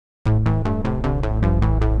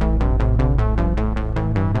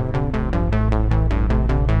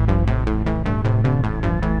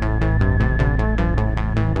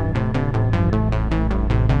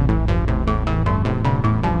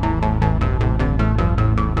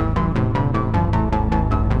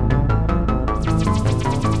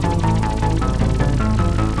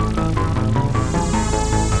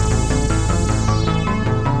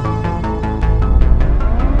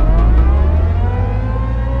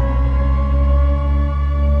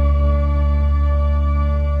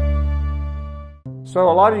So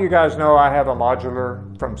a lot of you guys know I have a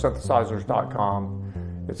modular from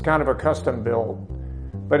Synthesizers.com. It's kind of a custom build,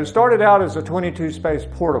 but it started out as a 22 space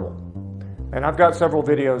portable. And I've got several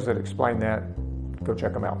videos that explain that. Go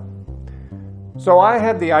check them out. So I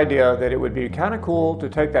had the idea that it would be kind of cool to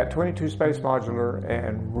take that 22 space modular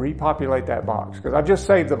and repopulate that box, because I've just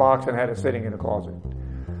saved the box and had it sitting in a closet.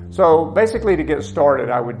 So basically, to get started,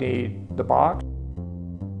 I would need the box,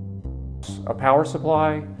 a power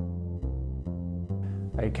supply,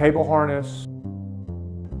 a cable harness,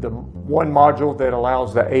 the one module that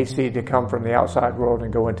allows the AC to come from the outside world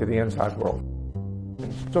and go into the inside world.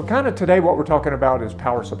 So kind of today what we're talking about is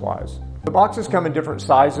power supplies. The boxes come in different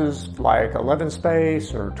sizes, like 11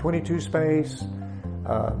 space or 22 space.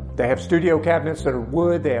 They have studio cabinets that are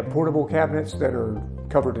wood. They have portable cabinets that are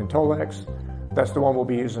covered in Tolex. That's the one we'll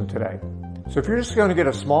be using today. So if you're just going to get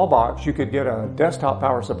a small box, you could get a desktop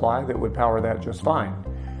power supply that would power that just fine.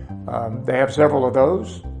 They have several of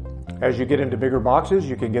those. As you get into bigger boxes,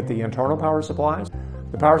 you can get the internal power supplies.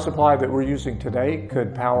 The power supply that we're using today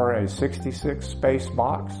could power a 66 space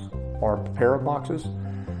box or a pair of boxes.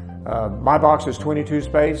 My box is 22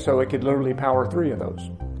 space, so it could literally power 3 of those.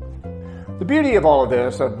 The beauty of all of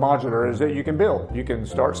this, of modular, is that you can build. You can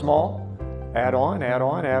start small, add on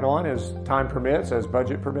as time permits, as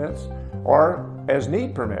budget permits, or as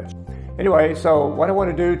need permits. Anyway, so what I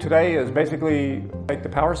want to do today is basically take the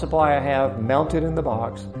power supply I have mounted in the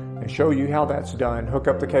box and show you how that's done, hook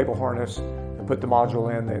up the cable harness, and put the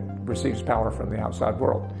module in that receives power from the outside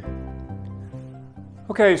world.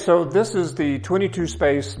 Okay, so this is the 22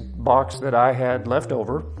 space box that I had left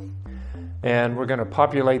over, and we're going to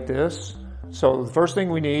populate this. So the first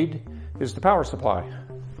thing we need is the power supply.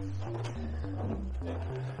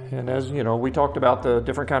 And as you know, we talked about the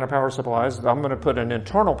different kind of power supplies. I'm going to put an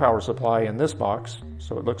internal power supply in this box,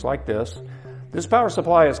 so it looks like this. This power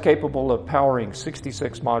supply is capable of powering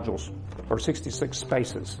 66 modules, or 66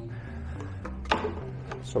 spaces.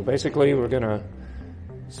 So basically, we're going to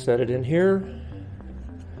set it in here,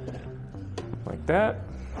 like that.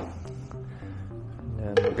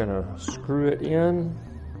 And we're going to screw it in.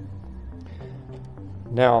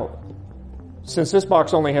 Now, since this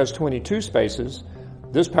box only has 22 spaces,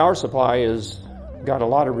 this power supply has got a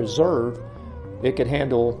lot of reserve. It could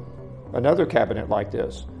handle another cabinet like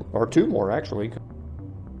this, or 2 more actually.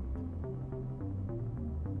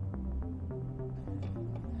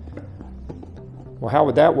 Well, how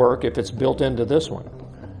would that work if it's built into this one?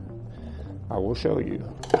 I will show you.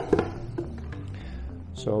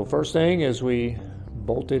 So first thing is we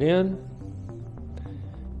bolt it in.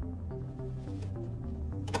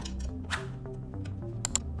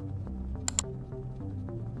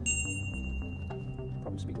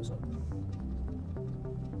 Probably speed this up.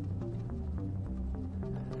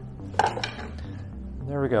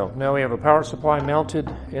 There we go. Now we have a power supply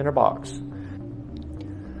mounted in our box.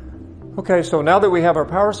 Okay, so now that we have our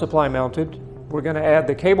power supply mounted, we're going to add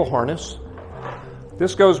the cable harness.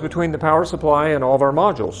 This goes between the power supply and all of our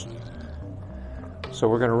modules. So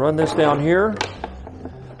we're going to run this down here.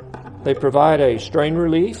 They provide a strain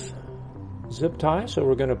relief zip tie, so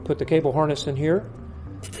we're going to put the cable harness in here.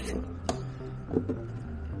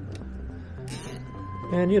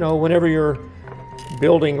 And you know, whenever you're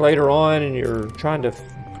building later on and you're trying to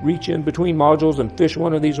reach in between modules and fish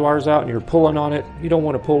one of these wires out and you're pulling on it, you don't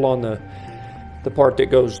want to pull on the part that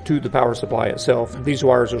goes to the power supply itself. These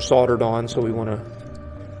wires are soldered on, so we want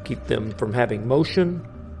to keep them from having motion.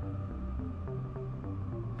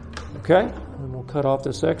 Okay, and we'll cut off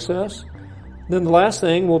this excess. Then the last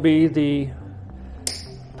thing will be the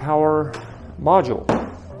power module.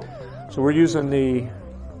 So we're using the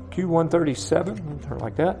Q137, turn it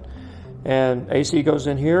like that, and AC goes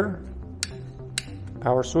in here,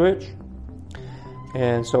 power switch.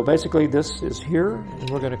 And so basically this is here, and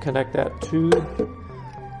we're going to connect that to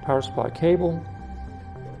power supply cable,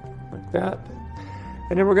 like that.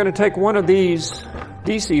 And then we're going to take one of these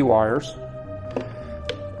DC wires,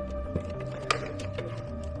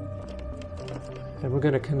 and we're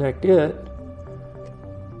going to connect it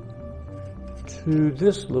to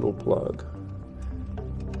this little plug.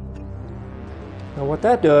 Now what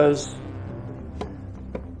that does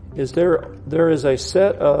is there is a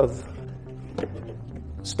set of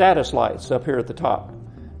status lights up here at the top,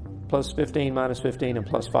 plus 15, minus 15, and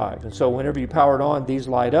plus 5. And so whenever you power it on, these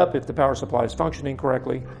light up if the power supply is functioning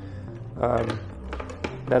correctly.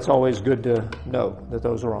 That's always good to know that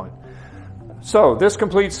those are on. So this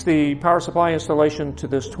completes the power supply installation to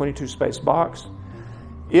this 22 space box.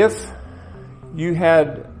 If you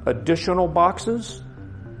had additional boxes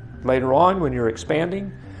later on when you're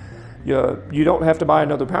expanding, you don't have to buy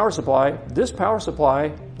another power supply. This power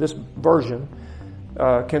supply, this version,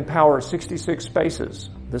 can power 66 spaces.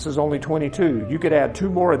 This is only 22. You could add 2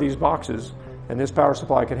 more of these boxes and this power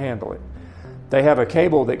supply can handle it. They have a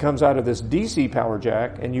cable that comes out of this DC power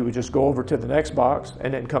jack, and you would just go over to the next box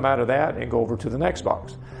and then come out of that and go over to the next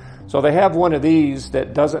box. So they have one of these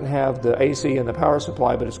that doesn't have the AC and the power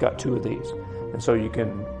supply, but it's got 2 of these. And so you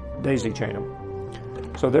can daisy chain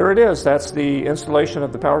them. So there it is. That's the installation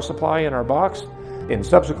of the power supply in our box. In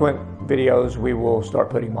subsequent videos, we will start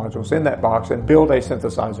putting modules in that box and build a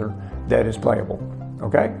synthesizer that is playable.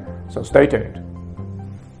 Okay? So stay tuned.